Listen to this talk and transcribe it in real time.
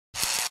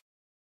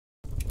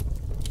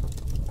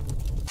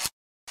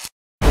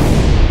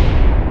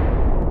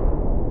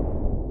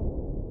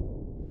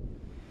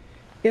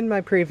In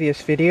my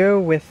previous video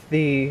with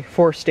the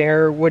forced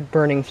air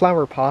wood-burning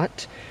flower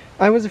pot,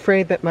 I was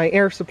afraid that my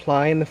air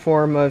supply in the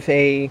form of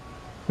a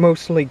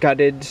mostly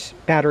gutted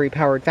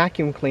battery-powered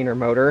vacuum cleaner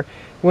motor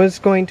was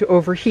going to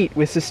overheat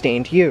with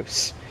sustained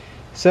use.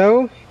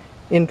 So,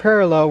 in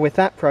parallel with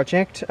that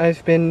project,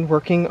 I've been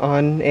working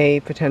on a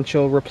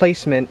potential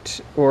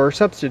replacement or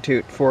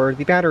substitute for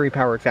the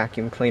battery-powered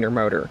vacuum cleaner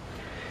motor.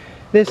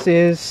 This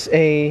is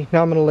a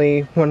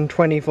nominally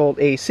 120-volt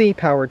AC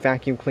powered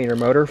vacuum cleaner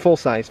motor,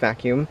 full-size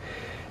vacuum,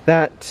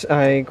 that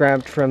I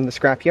grabbed from the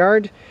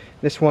scrapyard.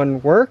 This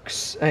one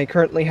works. I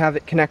currently have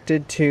it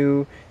connected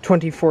to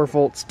 24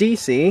 volts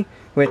DC,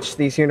 which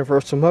these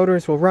universal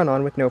motors will run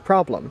on with no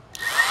problem.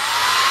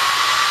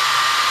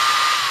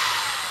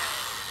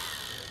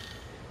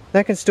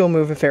 That can still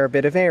move a fair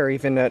bit of air,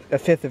 even at a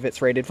fifth of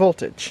its rated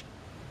voltage.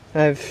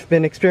 I've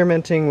been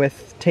experimenting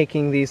with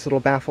taking these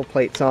little baffle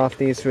plates off.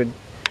 These would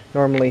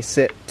normally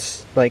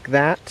sit like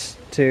that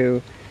to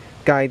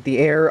guide the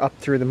air up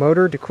through the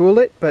motor to cool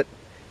it, but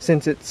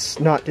since it's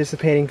not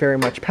dissipating very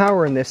much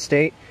power in this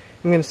state,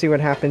 I'm going to see what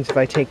happens if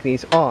I take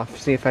these off,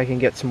 see if I can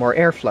get some more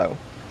airflow.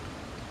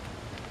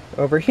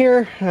 Over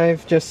here,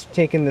 I've just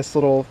taken this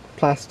little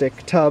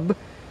plastic tub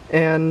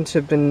and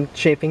have been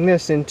shaping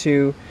this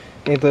into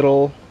a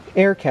little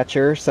air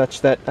catcher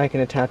such that I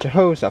can attach a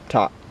hose up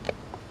top.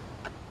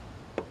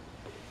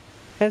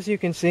 As you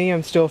can see,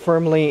 I'm still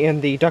firmly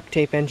in the duct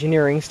tape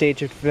engineering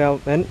stage of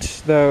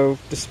development, though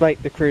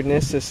despite the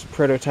crudeness, this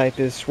prototype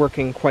is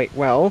working quite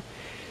well.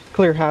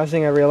 Clear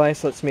housing, I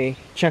realize, lets me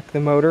check the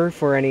motor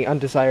for any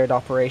undesired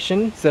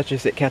operation, such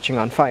as it catching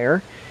on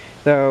fire,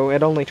 though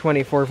at only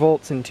 24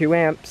 volts and 2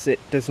 amps, it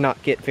does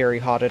not get very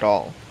hot at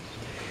all.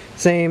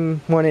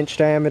 Same 1-inch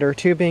diameter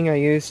tubing I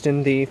used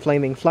in the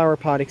flaming flower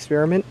pot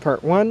experiment,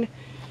 part 1,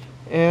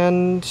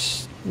 and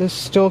this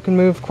still can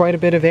move quite a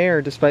bit of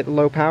air despite the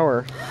low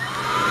power.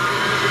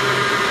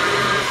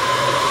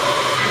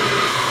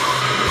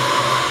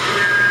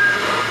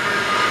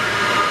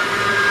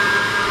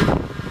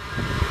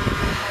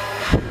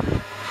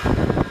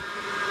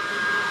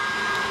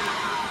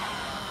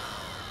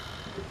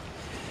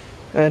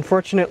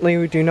 Unfortunately,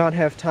 we do not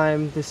have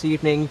time this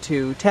evening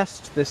to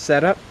test this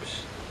setup.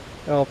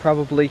 I'll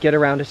probably get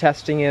around to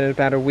testing it in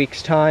about a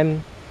week's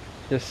time.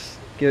 Just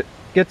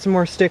get some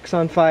more sticks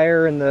on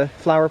fire in the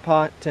flower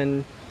pot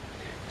and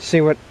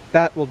see what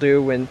that will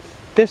do when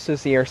this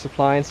is the air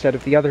supply instead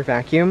of the other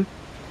vacuum.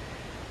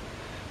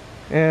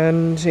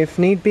 And if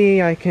need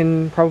be, I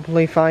can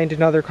probably find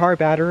another car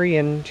battery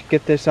and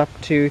get this up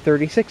to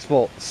 36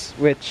 volts,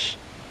 which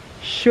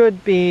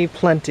should be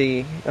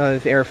plenty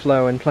of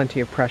airflow and plenty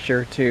of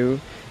pressure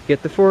to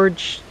get the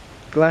forge,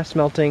 glass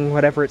melting,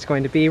 whatever it's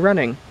going to be,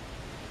 running.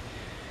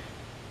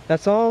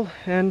 That's all,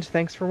 and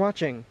thanks for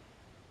watching.